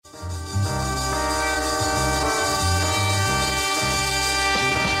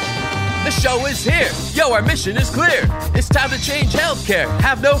The show is here. Yo, our mission is clear. It's time to change healthcare.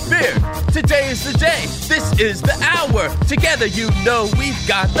 Have no fear. Today is the day. This is the hour. Together, you know we've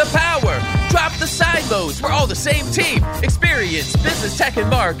got the power. Drop the silos. We're all the same team. Experience, business, tech, and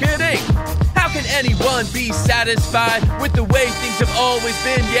marketing. How can anyone be satisfied with the way things have always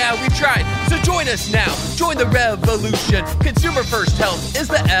been? Yeah, we've tried. So join us now. Join the revolution. Consumer first health is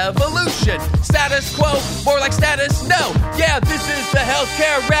the evolution. Status quo, more like status no. Yeah, this is the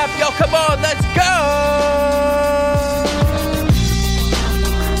healthcare rap. Y'all, come on, let's go.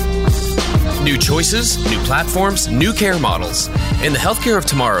 New choices, new platforms, new care models. In the healthcare of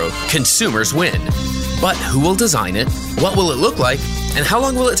tomorrow, consumers win. But who will design it? What will it look like? And how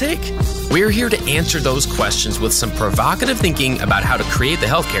long will it take? We're here to answer those questions with some provocative thinking about how to create the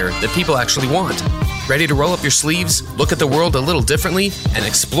healthcare that people actually want. Ready to roll up your sleeves, look at the world a little differently, and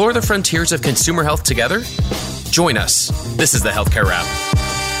explore the frontiers of consumer health together? Join us. This is the Healthcare Wrap.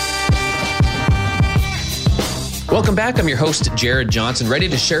 Welcome back. I'm your host, Jared Johnson, ready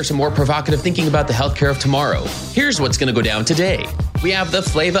to share some more provocative thinking about the healthcare of tomorrow. Here's what's going to go down today. We have the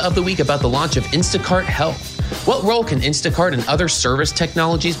flavor of the week about the launch of Instacart Health. What role can Instacart and other service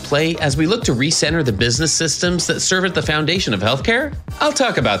technologies play as we look to recenter the business systems that serve as the foundation of healthcare? I'll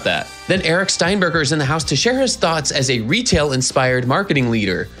talk about that. Then Eric Steinberger is in the house to share his thoughts as a retail-inspired marketing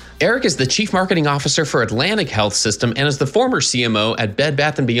leader. Eric is the Chief Marketing Officer for Atlantic Health System and is the former CMO at Bed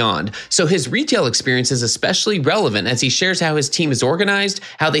Bath & Beyond. So his retail experience is especially relevant as he shares how his team is organized,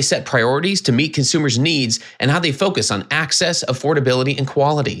 how they set priorities to meet consumers' needs, and how they focus on access, affordability, and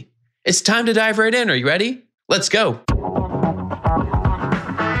quality. It's time to dive right in. Are you ready? Let's go.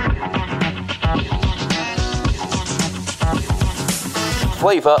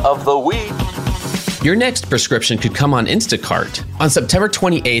 Flavor of the week. Your next prescription could come on Instacart. On September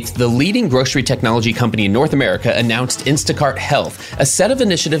 28th, the leading grocery technology company in North America announced Instacart Health, a set of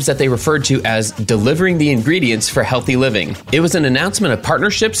initiatives that they referred to as delivering the ingredients for healthy living. It was an announcement of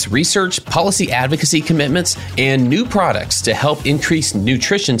partnerships, research, policy advocacy commitments, and new products to help increase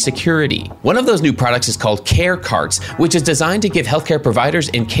nutrition security. One of those new products is called Care Carts, which is designed to give healthcare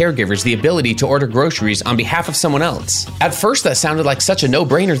providers and caregivers the ability to order groceries on behalf of someone else. At first, that sounded like such a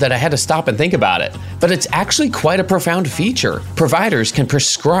no-brainer that I had to stop and think about it. But it's actually quite a profound feature. Providers can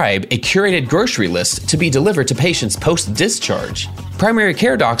prescribe a curated grocery list to be delivered to patients post-discharge. Primary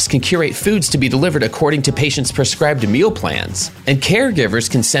care docs can curate foods to be delivered according to patients' prescribed meal plans. And caregivers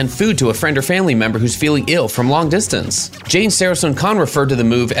can send food to a friend or family member who's feeling ill from long distance. Jane Saracen-Kahn referred to the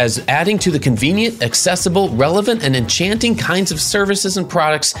move as adding to the convenient, accessible, relevant, and enchanting kinds of services and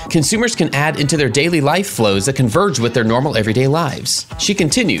products consumers can add into their daily life flows that converge with their normal everyday lives. She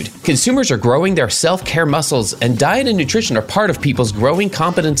continued, consumers are growing their self-care muscles, and diet and nutrition are part of people's growing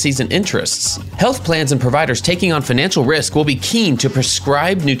competencies and interests. Health plans and providers taking on financial risk will be keen to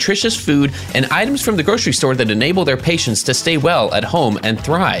prescribe nutritious food and items from the grocery store that enable their patients to stay well at home and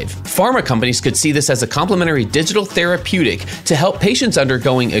thrive. Pharma companies could see this as a complementary digital therapeutic to help patients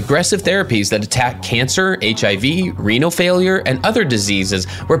undergoing aggressive therapies that attack cancer, HIV, renal failure, and other diseases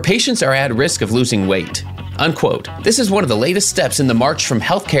where patients are at risk of losing weight. Unquote. This is one of the latest steps in the march from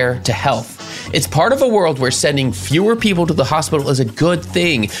healthcare to health. It's part of a world where sending fewer people to the hospital is a good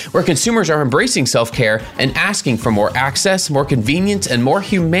thing, where consumers are embracing self-care and asking for more access, more convenience, and more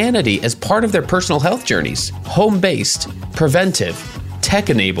humanity as part of their personal health journeys. Home-based, preventive,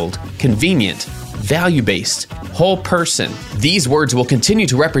 tech-enabled, convenient, value-based, whole person. These words will continue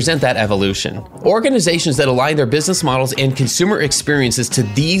to represent that evolution. Organizations that align their business models and consumer experiences to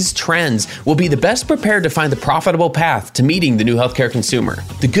these trends will be the best prepared to find the profitable path to meeting the new healthcare consumer.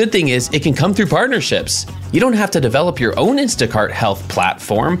 The good thing is it can come through partnerships. You don't have to develop your own Instacart Health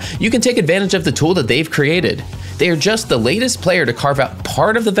platform. You can take advantage of the tool that they've created. They are just the latest player to carve out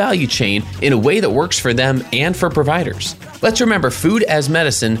part of the value chain in a way that works for them and for providers. Let's remember food as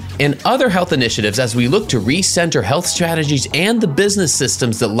medicine and other health initiatives as we look to recenter health strategies and the business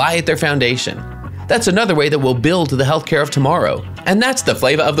systems that lie at their foundation. That's another way that we'll build the healthcare of tomorrow. And that's the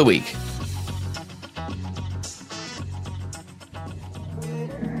flavor of the week.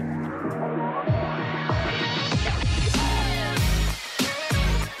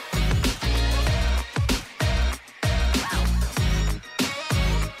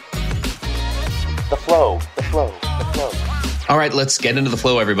 The flow. All right, let's get into the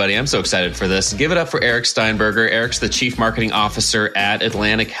flow, everybody. I'm so excited for this. Give it up for Eric Steinberger. Eric's the Chief Marketing Officer at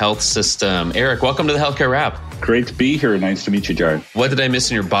Atlantic Health System. Eric, welcome to the Healthcare Wrap. Great to be here. Nice to meet you, Jared. What did I miss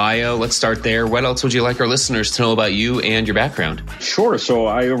in your bio? Let's start there. What else would you like our listeners to know about you and your background? Sure. So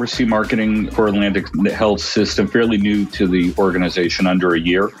I oversee marketing for Atlantic Health System, fairly new to the organization, under a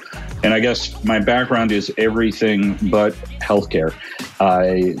year. And I guess my background is everything but healthcare.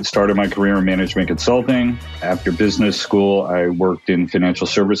 I started my career in management consulting. After business school, I worked in financial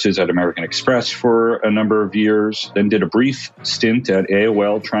services at American Express for a number of years, then did a brief stint at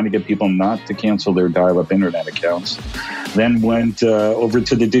AOL trying to get people not to cancel their dial-up internet accounts. Then went over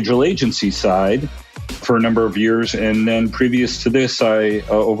to the digital agency side for a number of years. And then previous to this, I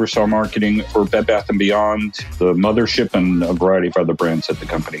oversaw marketing for Bed Bath & Beyond, the mothership, and a variety of other brands that the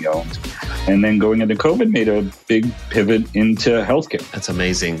company owned. And then going into COVID, made a big pivot into healthcare. That's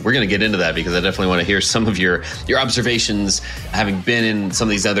amazing. We're going to get into that because I definitely want to hear some of your observations, having been in some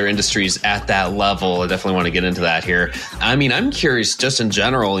of these other industries at that level. I definitely want to get into that here. I mean, I'm curious just in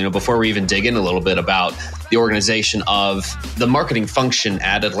general, before we even dig in a little bit about the organization of the marketing function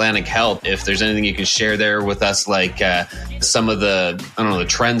at Atlantic Health, if there's anything you can share there with us, like some of the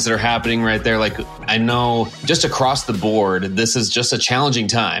trends that are happening right there. Like, I know just across the board, this is just a challenging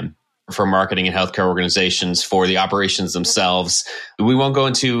time for marketing and healthcare organizations, for the operations themselves. We won't go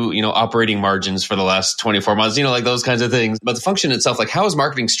into, operating margins for the last 24 months, like those kinds of things. But the function itself, like how is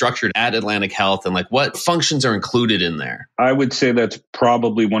marketing structured at Atlantic Health, and like what functions are included in there? I would say that's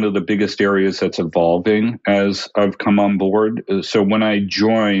probably one of the biggest areas that's evolving as I've come on board. So when I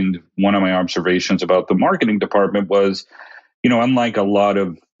joined, one of my observations about the marketing department was, unlike a lot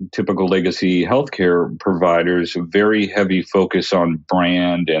of typical legacy healthcare providers, a very heavy focus on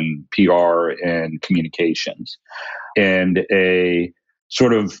brand and PR and communications, and a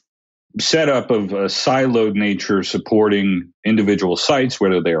sort of setup of a siloed nature supporting individual sites,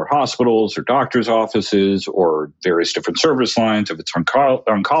 whether they are hospitals or doctors' offices or various different service lines, if it's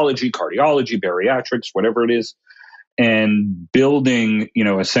oncology, cardiology, bariatrics, whatever it is, and building,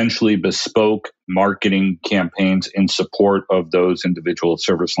 essentially bespoke marketing campaigns in support of those individual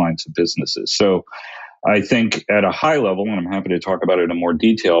service lines of businesses. So I think at a high level, and I'm happy to talk about it in more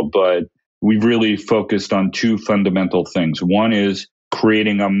detail, but we've really focused on two fundamental things. One is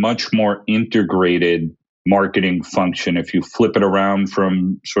creating a much more integrated marketing function. If you flip it around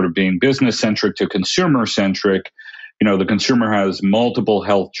from sort of being business-centric to consumer-centric, the consumer has multiple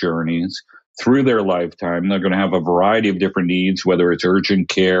health journeys through their lifetime. They're going to have a variety of different needs, whether it's urgent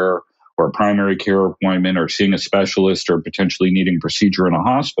care or a primary care appointment or seeing a specialist or potentially needing procedure in a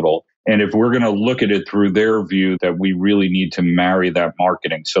hospital. And if we're going to look at it through their view, that we really need to marry that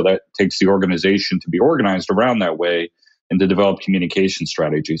marketing. So that takes the organization to be organized around that way and to develop communication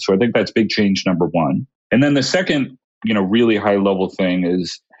strategies. So I think that's big change number one. And then the second, really high level thing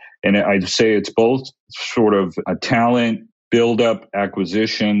is, and I'd say it's both sort of a talent build up,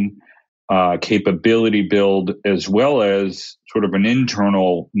 acquisition, capability build, as well as sort of an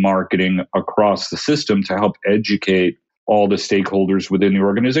internal marketing across the system to help educate all the stakeholders within the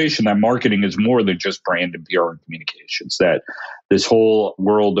organization that marketing is more than just brand and PR and communications, that this whole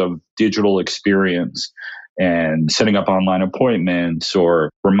world of digital experience and setting up online appointments or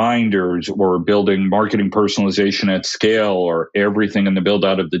reminders or building marketing personalization at scale, or everything in the build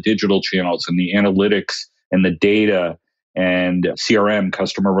out of the digital channels and the analytics and the data and CRM,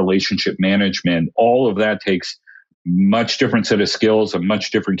 customer relationship management, all of that takes much different set of skills, a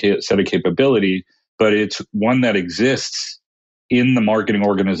much different set of capability, but it's one that exists in the marketing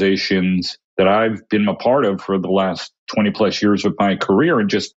organizations that I've been a part of for the last 20 plus years of my career, and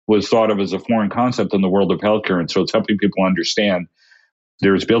just was thought of as a foreign concept in the world of healthcare. And so it's helping people understand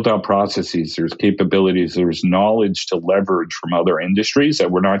there's built out processes, there's capabilities, there's knowledge to leverage from other industries,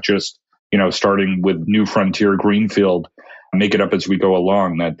 that we're not just starting with new frontier greenfield, make it up as we go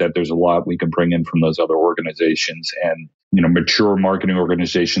along, that there's a lot we can bring in from those other organizations. And, mature marketing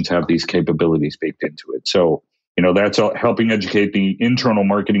organizations have these capabilities baked into it. So, that's helping educate the internal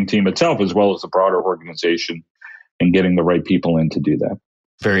marketing team itself, as well as the broader organization, and getting the right people in to do that.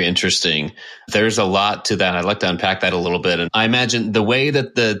 Very interesting. There's a lot to that. I'd like to unpack that a little bit. And I imagine the way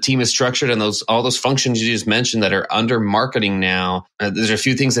that the team is structured and all those functions you just mentioned that are under marketing now, there's a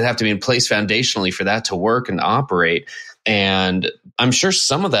few things that have to be in place foundationally for that to work and operate. And I'm sure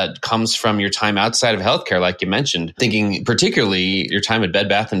some of that comes from your time outside of healthcare, like you mentioned, thinking particularly your time at Bed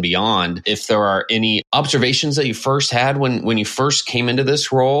Bath & Beyond. If there are any observations that you first had when you first came into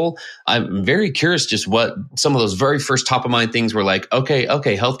this role, I'm very curious just what some of those very first top of mind things were like. Okay,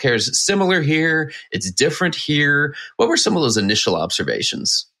 healthcare is similar here. It's different here. What were some of those initial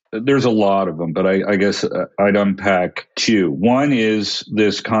observations? There's a lot of them, but I guess I'd unpack two. One is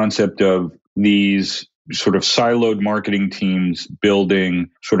this concept of these sort of siloed marketing teams building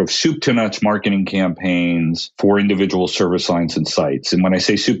sort of soup to nuts marketing campaigns for individual service lines and sites. And when I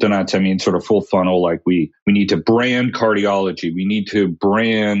say soup to nuts, I mean sort of full funnel, like we need to brand cardiology. We need to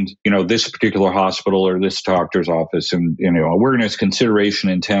brand, this particular hospital or this doctor's office, and, awareness, consideration,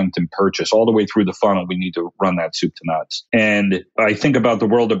 intent, and purchase all the way through the funnel. We need to run that soup to nuts. And I think about the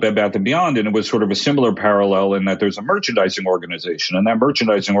world of Bed Bath & Beyond, and it was sort of a similar parallel in that there's a merchandising organization, and that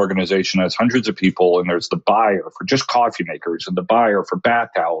merchandising organization has hundreds of people, and there's the buyer for just coffee makers and the buyer for bath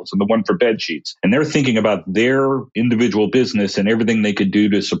towels and the one for bed sheets. And they're thinking about their individual business and everything they could do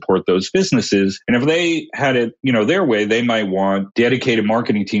to support those businesses. And if they had it, their way, they might want dedicated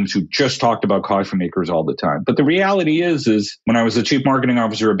marketing teams who just talked about coffee makers all the time. But the reality is when I was the chief marketing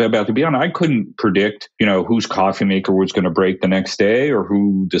officer at Bed Bath & Beyond, I couldn't predict, whose coffee maker was going to break the next day, or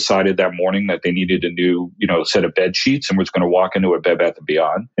who decided that morning that they needed a new, set of bed sheets and was going to walk into a Bed Bath &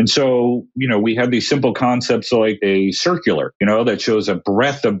 Beyond. And so, we had these simple concepts like a circular, that shows a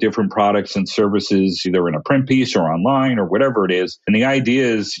breadth of different products and services, either in a print piece or online or whatever it is. And the idea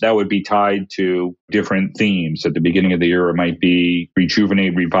is that would be tied to different themes. At the beginning of the year, it might be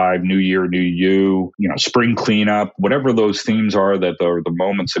rejuvenate, revive, new year, new you, spring cleanup, whatever those themes are that are the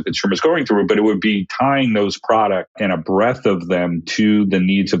moments the consumer's going through. But it would be tying those products and a breadth of them to the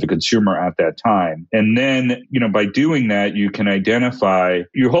needs of the consumer at that time. And then, by doing that, you can identify,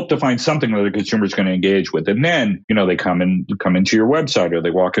 you hope to find something that the consumer is going to engage with. And then, they come into your website, or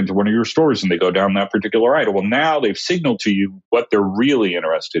they walk into one of your stores and they go down that particular item. Well, now they've signaled to you what they're really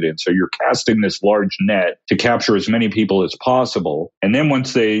interested in. So you're casting this large net to capture as many people as possible. And then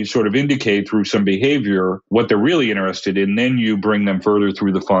once they sort of indicate through some behavior what they're really interested in, then you bring them further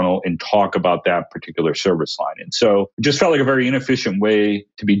through the funnel and talk about that particular service line. And so it just felt like a very inefficient way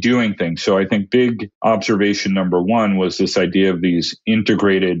to be doing things. So I think big observation number one was this idea of these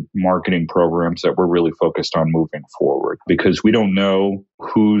integrated marketing programs that we're really focused on moving forward, because we don't know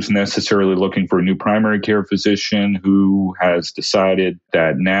who's necessarily looking for a new primary care physician, who has decided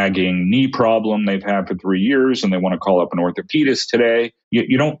that nagging knee problem they've had for 3 years and they want to call up an orthopedist today.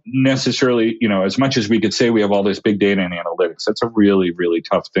 You don't necessarily, as much as we could say we have all this big data and analytics, that's a really, really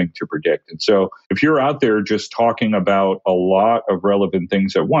tough thing to predict. And so if you're out there just talking about a lot of relevant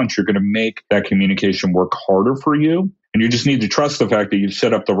things at once, you're going to make that communication work harder for you. And you just need to trust the fact that you've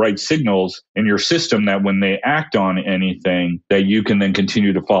set up the right signals in your system, that when they act on anything, that you can then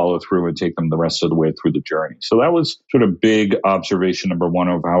continue to follow through and take them the rest of the way through the journey. So that was sort of big observation number one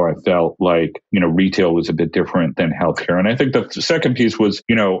of how I felt like, retail was a bit different than healthcare. And I think the second piece was,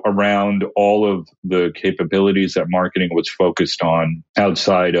 around all of the capabilities that marketing was focused on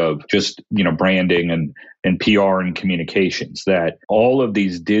outside of just, branding and PR and communications, that all of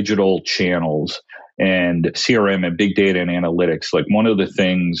these digital channels and CRM and big data and analytics, like one of the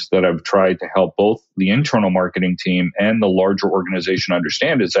things that I've tried to help both the internal marketing team and the larger organization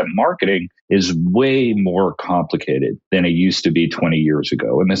understand is that marketing is way more complicated than it used to be 20 years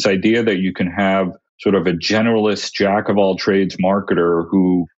ago. And this idea that you can have sort of a generalist jack of all trades marketer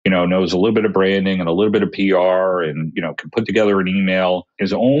who, knows a little bit of branding and a little bit of PR and, can put together an email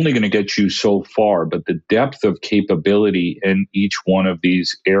is only going to get you so far. But the depth of capability in each one of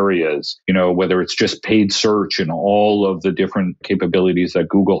these areas, whether it's just paid search and all of the different capabilities that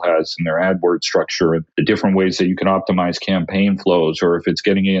Google has in their AdWords structure and the different ways that you can optimize campaign flows, or if it's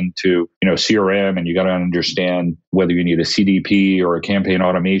getting into, CRM and you got to understand whether you need a CDP or a campaign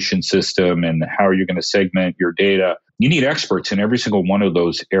automation system and how are you going to segment your data. You need experts in every single one of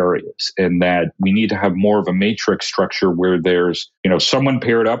those areas, and that we need to have more of a matrix structure where there's, someone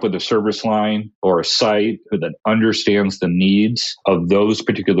paired up with a service line or a site that understands the needs of those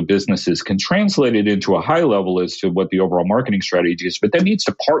particular businesses, can translate it into a high level as to what the overall marketing strategy is, but then needs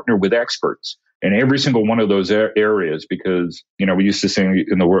to partner with experts in every single one of those areas, because, we used to say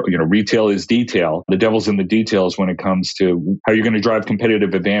in the world, retail is detail. The devil's in the details when it comes to how you're going to drive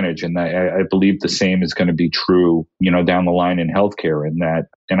competitive advantage. And I believe the same is going to be true, down the line in healthcare,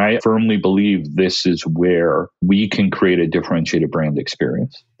 and I firmly believe this is where we can create a differentiated brand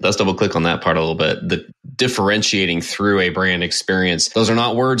experience. Let's double click on that part a little bit. The differentiating through a brand experience. Those are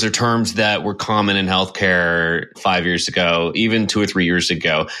not words or terms that were common in healthcare 5 years ago, even 2 or 3 years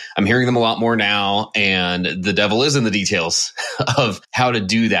ago. I'm hearing them a lot more now, and the devil is in the details of how to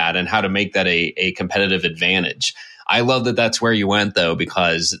do that and how to make that a competitive advantage. I love that that's where you went, though,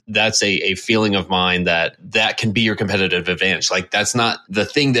 because that's a feeling of mine that can be your competitive advantage. Like, that's not the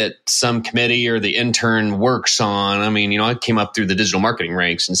thing that some committee or the intern works on. I mean, I came up through the digital marketing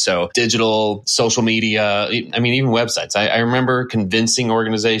ranks. And so digital, social media, I mean, even websites. I remember convincing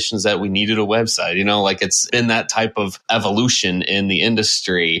organizations that we needed a website. Like, it's been that type of evolution in the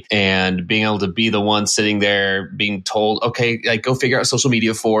industry, and being able to be the one sitting there being told, okay, like, go figure out social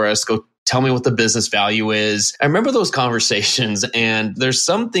media for us, go tell me what the business value is. I remember those conversations, and there's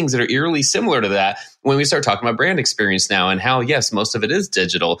some things that are eerily similar to that when we start talking about brand experience now, and how, yes, most of it is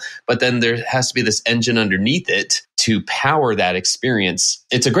digital, but then there has to be this engine underneath it to power that experience.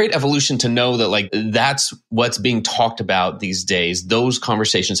 It's a great evolution to know that, like, that's what's being talked about these days. Those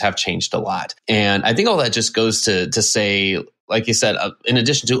conversations have changed a lot. And I think all that just goes to say, like you said, in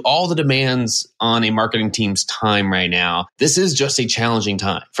addition to all the demands on a marketing team's time right now, this is just a challenging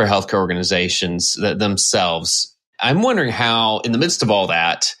time for healthcare organizations themselves. I'm wondering how, in the midst of all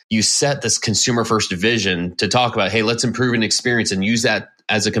that, you set this consumer-first vision to talk about, hey, let's improve an experience and use that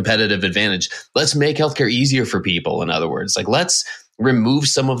as a competitive advantage. Let's make healthcare easier for people, in other words. Like, let's remove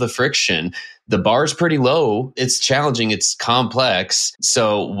some of the friction. The bar's pretty low. It's challenging. It's complex.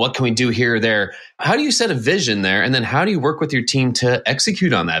 So what can we do here or there? How do you set a vision there? And then how do you work with your team to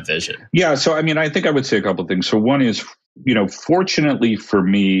execute on that vision? Yeah. So, I mean, I think I would say a couple of things. So one is, fortunately for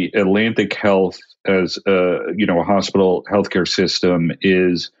me, Atlantic Health as a hospital healthcare system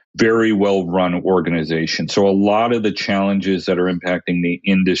is very well-run organization. So a lot of the challenges that are impacting the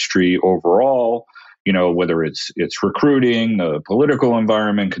industry overall, whether it's recruiting, the political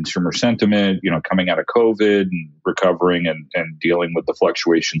environment, consumer sentiment, coming out of COVID and recovering and dealing with the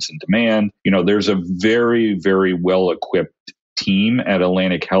fluctuations in demand, there's a very, very well-equipped team at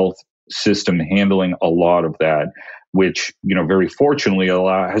Atlantic Health System handling a lot of that, which, very fortunately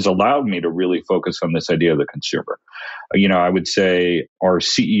has allowed me to really focus on this idea of the consumer. I would say our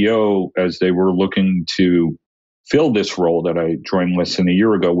CEO, as they were looking to fill this role that I joined less than a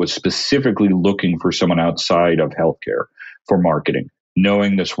year ago, was specifically looking for someone outside of healthcare for marketing,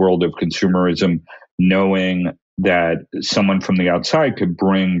 knowing this world of consumerism, knowing that someone from the outside could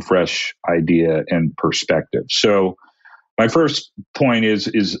bring fresh idea and perspective. So my first point is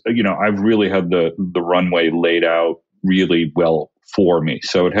I've really had the runway laid out really well for me.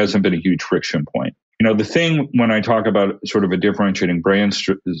 So it hasn't been a huge friction point. The thing when I talk about sort of a differentiating brand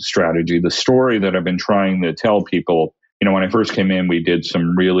strategy, the story that I've been trying to tell people, when I first came in, we did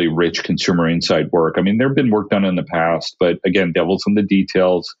some really rich consumer insight work. I mean, there have been work done in the past, but again, devil's in the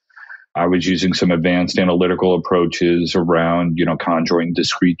details. I was using some advanced analytical approaches around, conjuring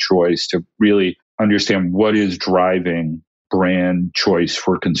discrete choice to really understand what is driving brand choice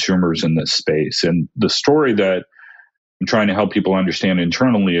for consumers in this space. And the story that I'm trying to help people understand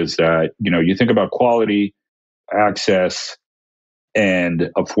internally is that, you think about quality, access, and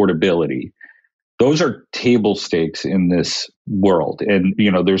affordability. Those are table stakes in this world. And,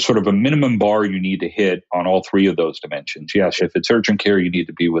 there's sort of a minimum bar you need to hit on all three of those dimensions. Yes, if it's urgent care, you need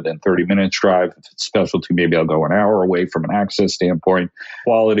to be within 30 minutes drive. If it's specialty, maybe I'll go an hour away from an access standpoint.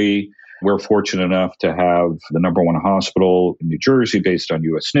 Quality, we're fortunate enough to have the number one hospital in New Jersey based on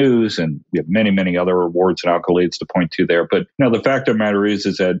U.S. News, and we have many, many other awards and accolades to point to there. But the fact of the matter is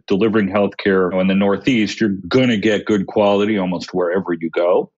that delivering healthcare in the Northeast, you're going to get good quality almost wherever you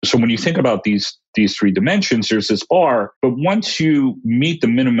go. So when you think about these three dimensions, there's this bar, but once you meet the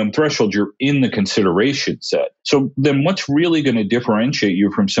minimum threshold, you're in the consideration set. So then what's really going to differentiate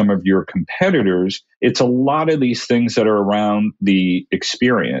you from some of your competitors? It's a lot of these things that are around the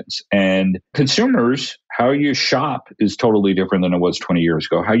experience. And consumers, how you shop is totally different than it was 20 years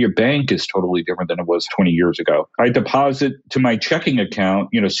ago. How you bank is totally different than it was 20 years ago. I deposit to my checking account,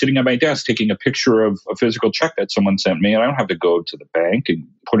 sitting at my desk, taking a picture of a physical check that someone sent me, and I don't have to go to the bank and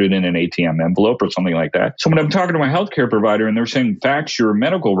put it in an ATM envelope or something like that. So when I'm talking to my healthcare provider and they're saying, fax your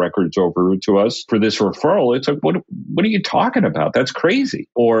medical records over to us for this referral, it's like, what are you talking about? That's crazy.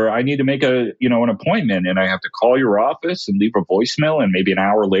 Or I need to make an appointment and I have to call your office and leave a voicemail, and maybe an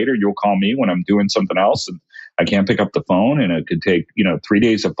hour later you'll call me when I'm doing something else and I can't pick up the phone, and it could take, 3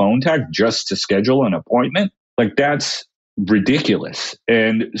 days of phone tag just to schedule an appointment. Like, that's ridiculous.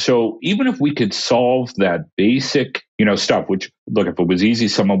 And so even if we could solve that basic, stuff, which, look, if it was easy,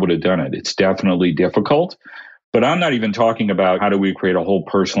 someone would have done it. It's definitely difficult. But I'm not even talking about how do we create a whole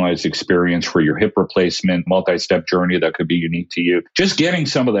personalized experience for your hip replacement, multi-step journey that could be unique to you. Just getting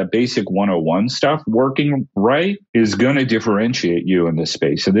some of that basic 101 stuff working right is going to differentiate you in this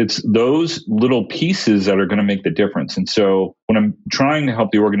space. And it's those little pieces that are going to make the difference. And so what I'm trying to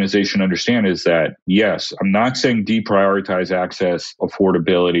help the organization understand is that, yes, I'm not saying deprioritize access,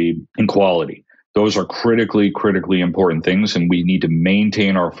 affordability, and quality. Those are critically important things, and we need to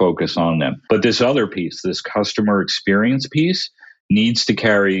maintain our focus on them. But this other piece, this customer experience piece, needs to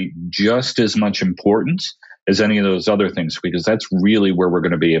carry just as much importance as any of those other things, because that's really where we're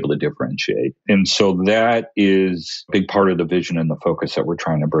going to be able to differentiate. And so that is a big part of the vision and the focus that we're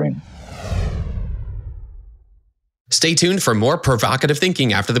trying to bring. Stay tuned for more provocative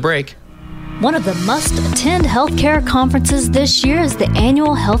thinking after the break. One of the must-attend healthcare conferences this year is the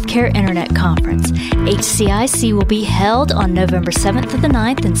annual Healthcare Internet Conference. HCIC will be held on November 7th to the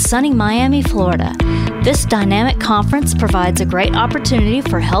 9th in sunny Miami, Florida. This dynamic conference provides a great opportunity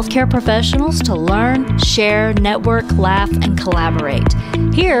for healthcare professionals to learn, share, network, laugh, and collaborate.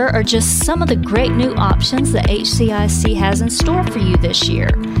 Here are just some of the great new options that HCIC has in store for you this year.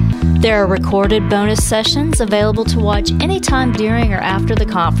 There are recorded bonus sessions available to watch anytime during or after the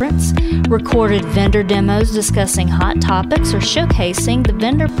conference, recorded vendor demos discussing hot topics or showcasing the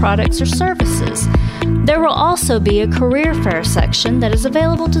vendor products or services. There will also be a career fair section that is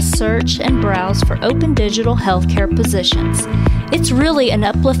available to search and browse for open digital healthcare positions. It's really an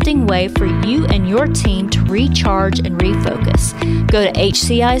uplifting way for you and your team to recharge and refocus. Go to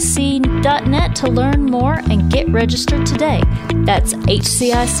hcic.net to learn more and get registered today. That's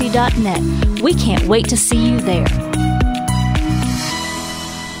hcic.net. We can't wait to see you there.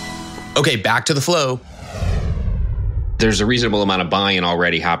 Okay, back to the flow. There's a reasonable amount of buy-in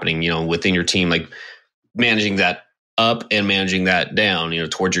already happening, within your team, like managing that up and managing that down,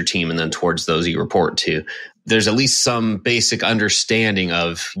 towards your team and then towards those you report to. There's at least some basic understanding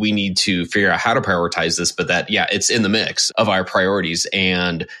of we need to figure out how to prioritize this, but that, it's in the mix of our priorities.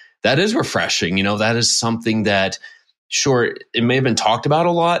 And that is refreshing. That is something that, sure, it may have been talked about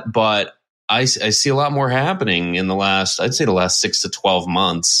a lot, but I see a lot more happening in the last 6 to 12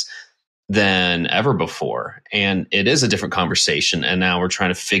 months than ever before. And it is a different conversation. And now we're trying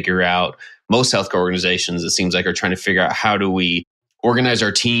to figure out, most healthcare organizations, it seems like, are trying to figure out how do we organize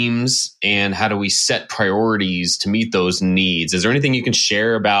our teams and how do we set priorities to meet those needs. Is there anything you can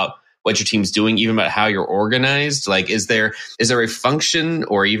share about what your team's doing, even about how you're organized? Like, is there a function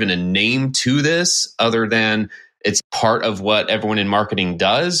or even a name to this other than it's part of what everyone in marketing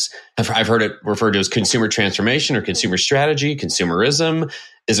does? I've heard it referred to as consumer transformation or consumer strategy, consumerism.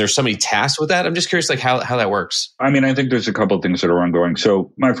 Is there somebody tasked with that? I'm just curious, like how that works. I mean, I think there's a couple of things that are ongoing.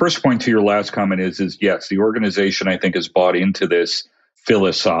 So my first point to your last comment is yes, the organization, I think, has bought into this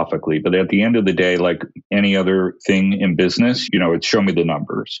philosophically. But at the end of the day, like any other thing in business, it's show me the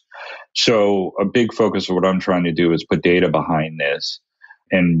numbers. So a big focus of what I'm trying to do is put data behind this.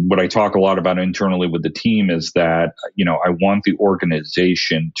 And what I talk a lot about internally with the team is that, I want the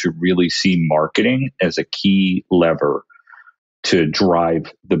organization to really see marketing as a key lever to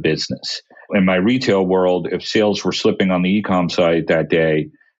drive the business. In my retail world, if sales were slipping on the e-com side that day,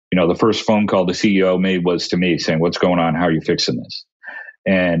 the first phone call the CEO made was to me saying, "What's going on? How are you fixing this?"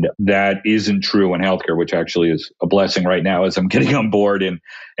 And that isn't true in healthcare, which actually is a blessing right now as I'm getting on board and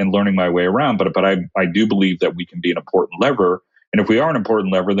learning my way around. But I do believe that we can be an important lever. And if we are an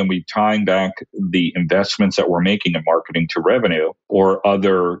important lever, then we tying back the investments that we're making in marketing to revenue or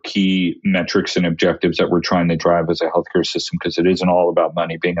other key metrics and objectives that we're trying to drive as a healthcare system, because it isn't all about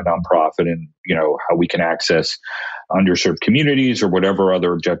money, being a nonprofit and, how we can access underserved communities or whatever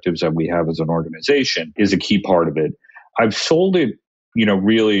other objectives that we have as an organization is a key part of it. I've sold it,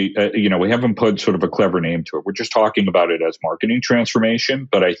 really, we haven't put sort of a clever name to it. We're just talking about it as marketing transformation.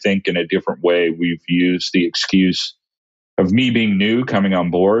 But I think in a different way, we've used the excuse of me being new coming on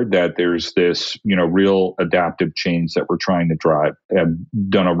board, that there's this, real adaptive change that we're trying to drive. I've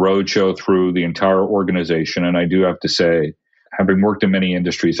done a roadshow through the entire organization. And I do have to say, having worked in many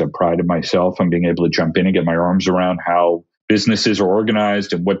industries, I've prided myself on being able to jump in and get my arms around how businesses are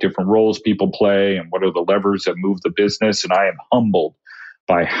organized and what different roles people play and what are the levers that move the business. And I am humbled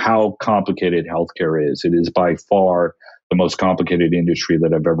by how complicated healthcare is. It is by far the most complicated industry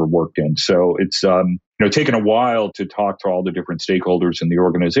that I've ever worked in. So it's taken a while to talk to all the different stakeholders in the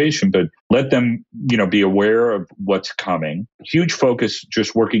organization, but let them be aware of what's coming. Huge focus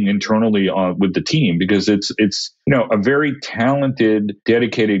just working internally with the team, because it's a very talented,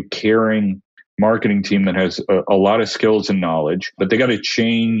 dedicated, caring marketing team that has a lot of skills and knowledge, but they got to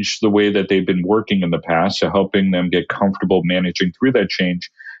change the way that they've been working in the past. So helping them get comfortable managing through that change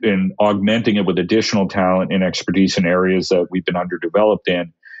and augmenting it with additional talent and expertise in areas that we've been underdeveloped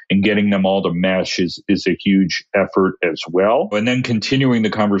in, and getting them all to mesh is a huge effort as well. And then continuing the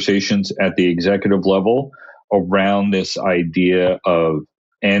conversations at the executive level around this idea of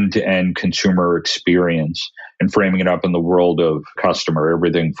end-to-end consumer experience and framing it up in the world of customer,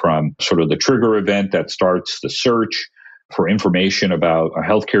 everything from sort of the trigger event that starts the search for information about a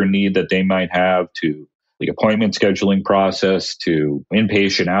healthcare need that they might have, to the appointment scheduling process, to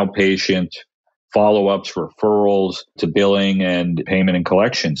inpatient, outpatient, follow-ups, referrals, to billing and payment and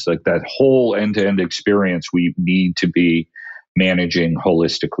collections. Like that whole end-to-end experience we need to be managing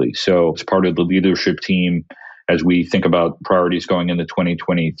holistically. So as part of the leadership team, as we think about priorities going into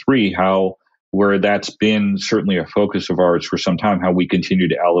 2023, where that's been certainly a focus of ours for some time, how we continue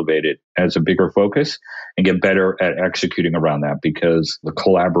to elevate it as a bigger focus and get better at executing around that, because the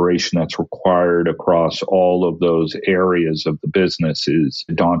collaboration that's required across all of those areas of the business is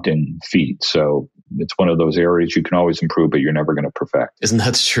a daunting feat. So it's one of those areas you can always improve, but you're never going to perfect. Isn't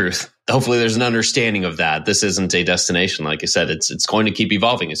that the truth? Hopefully there's an understanding of that. This isn't a destination. Like I said, it's going to keep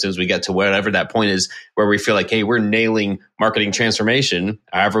evolving. As soon as we get to whatever that point is where we feel like, hey, we're nailing marketing transformation,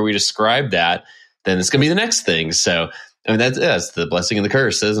 however we describe that, then it's going to be the next thing. So I mean, that's the blessing and the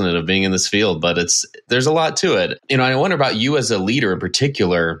curse, isn't it, of being in this field? But there's a lot to it. I wonder about you as a leader in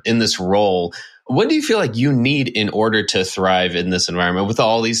particular in this role. What do you feel like you need in order to thrive in this environment with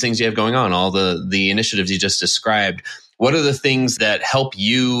all these things you have going on, all the initiatives you just described? What are the things that help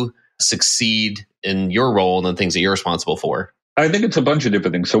you succeed in your role and the things that you're responsible for? I think it's a bunch of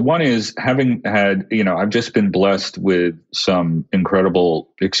different things. So one is having had, I've just been blessed with some incredible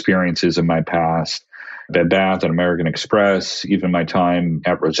experiences in my past. Bed Bath and American Express, even my time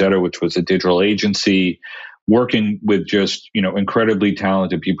at Rosetta, which was a digital agency, working with just, incredibly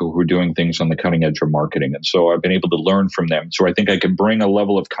talented people who are doing things on the cutting edge of marketing. And so I've been able to learn from them. So I think I can bring a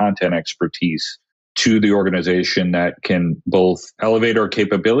level of content expertise to the organization that can both elevate our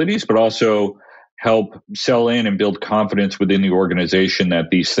capabilities, but also help sell in and build confidence within the organization that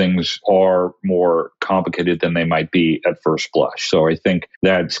these things are more complicated than they might be at first blush. So I think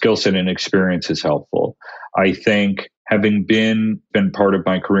that skill set and experience is helpful. I think having been part of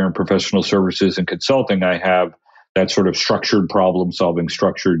my career in professional services and consulting, I have that sort of structured problem solving,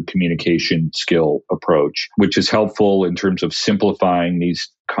 structured communication skill approach, which is helpful in terms of simplifying these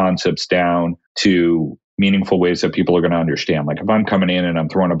concepts down to meaningful ways that people are going to understand. Like if I'm coming in and I'm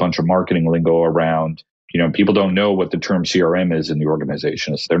throwing a bunch of marketing lingo around, people don't know what the term CRM is in the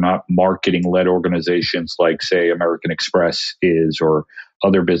organizations. They're not marketing-led organizations like, say, American Express is, or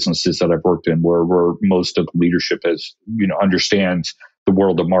other businesses that I've worked in where most of the leadership has, understands the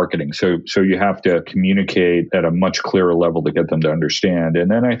world of marketing. So you have to communicate at a much clearer level to get them to understand.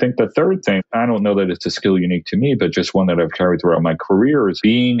 And then I think the third thing, I don't know that it's a skill unique to me, but just one that I've carried throughout my career, is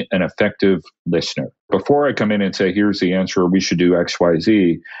being an effective listener. Before I come in and say, here's the answer, we should do X, Y,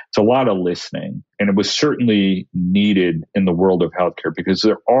 Z, it's a lot of listening. And it was certainly needed in the world of healthcare because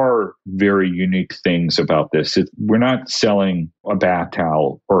there are very unique things about this. We're not selling a bath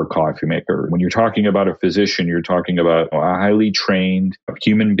towel or a coffee maker. When you're talking about a physician, you're talking about a highly trained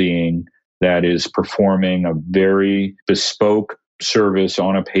human being that is performing a very bespoke service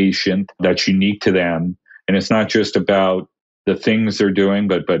on a patient that's unique to them. And it's not just about the things they're doing,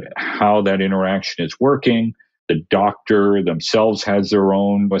 but how that interaction is working. The doctor themselves has their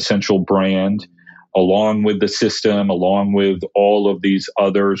own essential brand, along with the system, along with all of these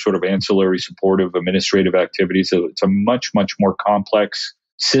other sort of ancillary supportive administrative activities. So it's a much, much more complex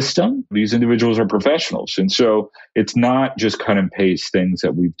system. These individuals are professionals. And so it's not just cut and paste things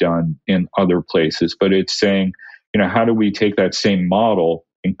that we've done in other places, but it's saying, how do we take that same model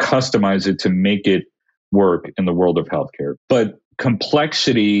and customize it to make it work in the world of healthcare? But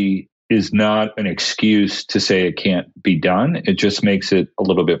complexity is not an excuse to say it can't be done. It just makes it a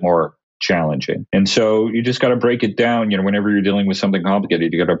little bit more challenging. And so you just got to break it down. Whenever you're dealing with something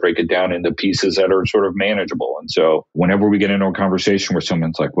complicated, you got to break it down into pieces that are sort of manageable. And so whenever we get into a conversation where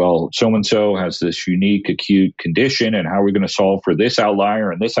someone's like, well, so-and-so has this unique acute condition, and how are we going to solve for this outlier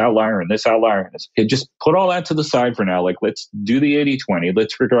and this outlier and this outlier? And just put all that to the side for now. Like, let's do the 80-20.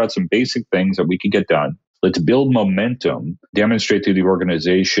 Let's figure out some basic things that we can get done. Let's build momentum, demonstrate to the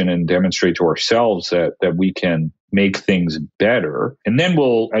organization and demonstrate to ourselves that we can make things better. And then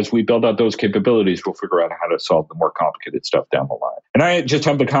as we build out those capabilities, we'll figure out how to solve the more complicated stuff down the line. And I just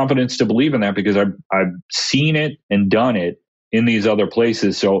have the confidence to believe in that because I've seen it and done it in these other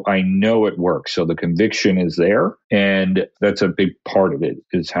places. So I know it works. So the conviction is there. And that's a big part of it,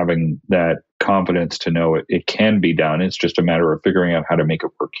 is having that confidence to know it can be done. It's just a matter of figuring out how to make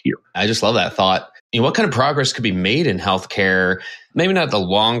it work here. I just love that thought. What kind of progress could be made in healthcare? Maybe not the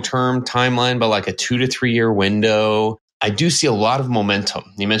long-term timeline, but like a 2 to 3 year window. I do see a lot of momentum.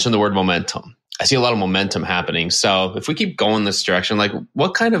 You mentioned the word momentum. I see a lot of momentum happening. So if we keep going this direction, like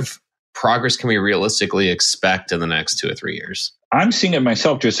what kind of progress can we realistically expect in the next 2 or 3 years? I'm seeing it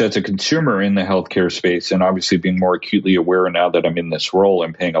myself just as a consumer in the healthcare space, and obviously being more acutely aware now that I'm in this role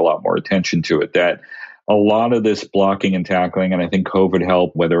and paying a lot more attention to it, that a lot of this blocking and tackling, and I think COVID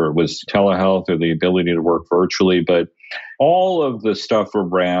helped, whether it was telehealth or the ability to work virtually, but all of the stuff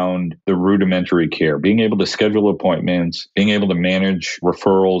around the rudimentary care, being able to schedule appointments, being able to manage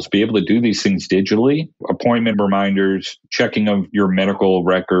referrals, be able to do these things digitally, appointment reminders, checking of your medical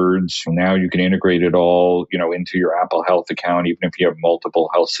records. Now you can integrate it all, into your Apple Health account, even if you have multiple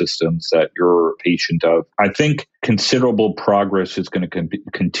health systems that you're a patient of. I think considerable progress is going to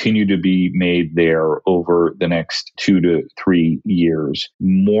continue to be made there over the next 2 to 3 years.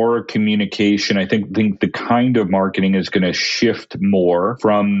 More communication. I think the kind of marketing is going to shift more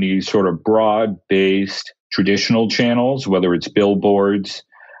from these sort of broad-based traditional channels, whether it's billboards,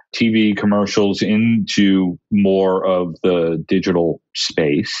 TV commercials, into more of the digital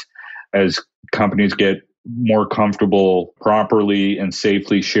space as companies get more comfortable properly and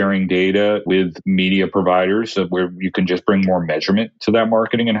safely sharing data with media providers, where you can just bring more measurement to that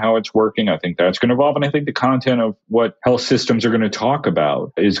marketing and how it's working. I think that's going to evolve. And I think the content of what health systems are going to talk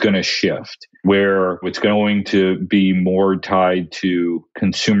about is going to shift, where it's going to be more tied to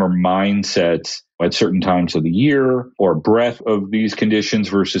consumer mindsets at certain times of the year or breadth of these conditions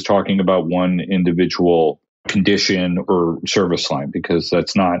versus talking about one individual condition or service line, because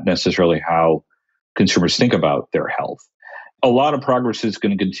that's not necessarily how consumers think about their health. A lot of progress is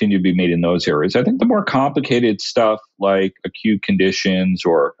going to continue to be made in those areas. I think the more complicated stuff like acute conditions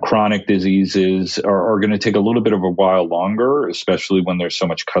or chronic diseases are going to take a little bit of a while longer, especially when there's so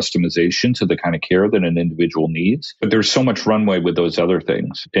much customization to the kind of care that an individual needs. But there's so much runway with those other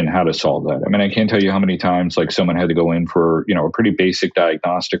things in how to solve that. I mean, I can't tell you how many times someone had to go in for, a pretty basic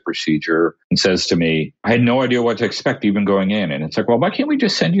diagnostic procedure and says to me, I had no idea what to expect even going in. And it's like, well, why can't we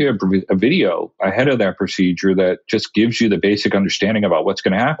just send you a video ahead of that procedure that just gives you the basic understanding about what's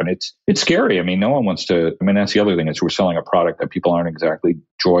going to happen? It's scary. I mean, no one wants to. I mean, that's the other thing, is we're selling a product that people aren't exactly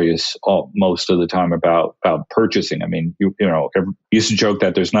joyous most of the time about purchasing. I mean, you used to joke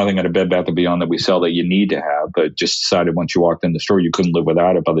that there's nothing at a Bed Bath & Beyond that we sell that you need to have, but just decided once you walked in the store, you couldn't live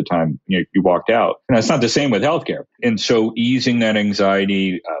without it by the time you walked out. And that's not the same with healthcare. And so easing that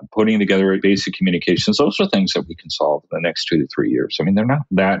anxiety, putting together basic communications, those are things that we can solve in the next 2 to 3 years. I mean, they're not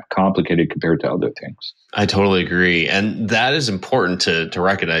that complicated compared to other things. I totally agree. And that is important to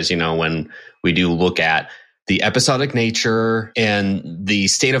recognize, when we do look at the episodic nature and the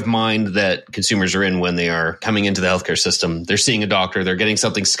state of mind that consumers are in when they are coming into the healthcare system. They're seeing a doctor, they're getting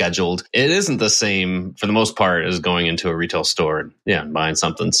something scheduled. It isn't the same for the most part as going into a retail store and buying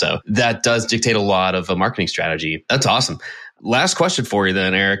something. So that does dictate a lot of a marketing strategy. That's awesome. Last question for you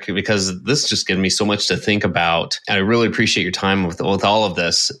then, Eric, because this just gives me so much to think about. And I really appreciate your time with all of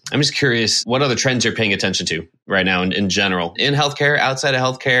this. I'm just curious, what other trends you're paying attention to right now in general, in healthcare, outside of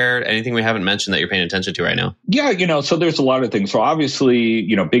healthcare, anything we haven't mentioned that you're paying attention to right now? Yeah, so there's a lot of things. So obviously,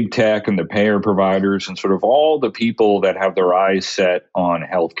 big tech and the payer providers and sort of all the people that have their eyes set on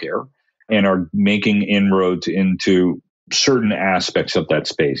healthcare and are making inroads into certain aspects of that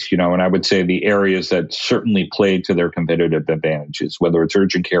space, and I would say the areas that certainly play to their competitive advantages, whether it's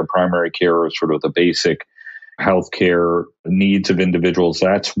urgent care, primary care, or sort of the basic healthcare needs of individuals.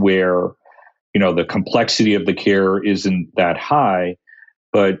 That's where, the complexity of the care isn't that high.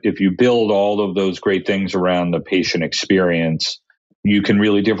 But if you build all of those great things around the patient experience, you can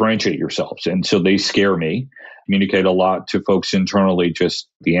really differentiate yourselves. And so they scare me. Communicate a lot to folks internally, just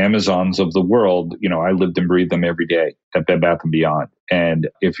the Amazons of the world. I lived and breathed them every day at Bed Bath & Beyond. And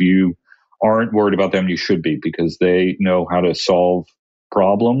if you aren't worried about them, you should be, because they know how to solve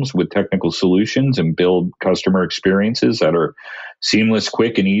problems with technical solutions and build customer experiences that are seamless,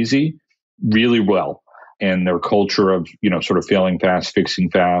 quick, and easy really well. And their culture of, sort of failing fast,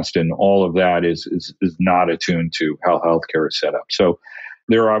 fixing fast, and all of that is not attuned to how healthcare is set up. So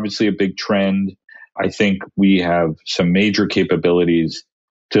they're obviously a big trend. I think we have some major capabilities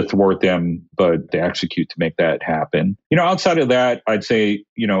to thwart them, but to execute to make that happen. Outside of that, I'd say,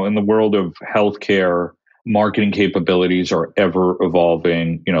 in the world of healthcare, marketing capabilities are ever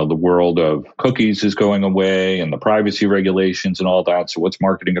evolving. The world of cookies is going away and the privacy regulations and all that. So what's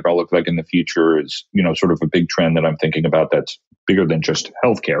marketing going to look like in the future is, sort of a big trend that I'm thinking about that's bigger than just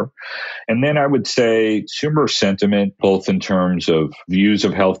healthcare. And then I would say consumer sentiment, both in terms of views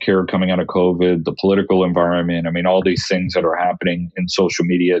of healthcare coming out of COVID, the political environment. I mean, all these things that are happening in social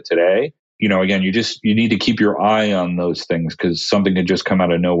media today. Again, you need to keep your eye on those things, because something can just come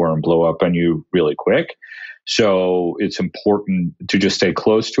out of nowhere and blow up on you really quick. So it's important to just stay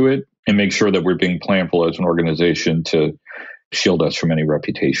close to it and make sure that we're being planful as an organization to shield us from any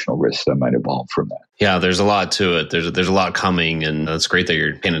reputational risks that might evolve from that. Yeah, there's a lot to it. There's a lot coming, and it's great that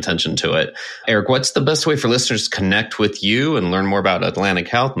you're paying attention to it. Eric, what's the best way for listeners to connect with you and learn more about Atlantic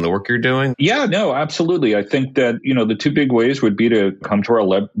Health and the work you're doing? Yeah, no, absolutely. I think that, the two big ways would be to come to our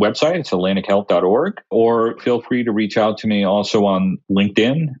website. It's atlantichealth.org, or feel free to reach out to me also on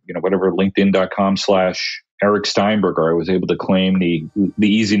LinkedIn, whatever, linkedin.com/Eric Steinberger. I was able to claim the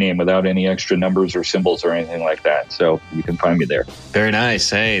easy name without any extra numbers or symbols or anything like that. So you can find me there. Very nice.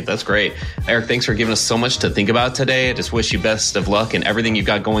 Hey, that's great. Eric, thanks for giving us so much to think about today. I just wish you best of luck in everything you've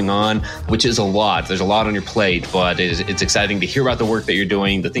got going on, which is a lot. There's a lot on your plate, but it's exciting to hear about the work that you're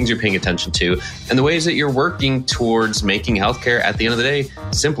doing, the things you're paying attention to, and the ways that you're working towards making healthcare at the end of the day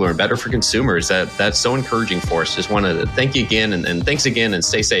simpler and better for consumers. That's so encouraging for us. Just want to thank you again, and thanks again, and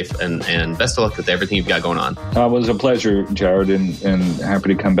stay safe, and best of luck with everything you've got going on. It was a pleasure, Jared, and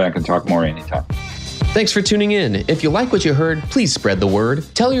happy to come back and talk more anytime. Thanks for tuning in. If you like what you heard, please spread the word.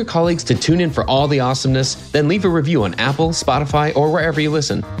 Tell your colleagues to tune in for all the awesomeness, then leave a review on Apple, Spotify, or wherever you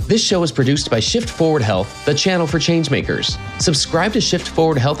listen. This show is produced by Shift Forward Health, the channel for changemakers. Subscribe to Shift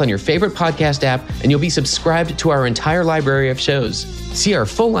Forward Health on your favorite podcast app, and you'll be subscribed to our entire library of shows. See our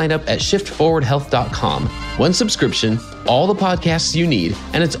full lineup at shiftforwardhealth.com. One subscription, all the podcasts you need,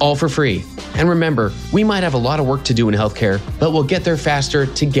 and it's all for free. And remember, we might have a lot of work to do in healthcare, but we'll get there faster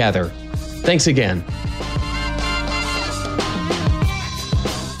together. Thanks again.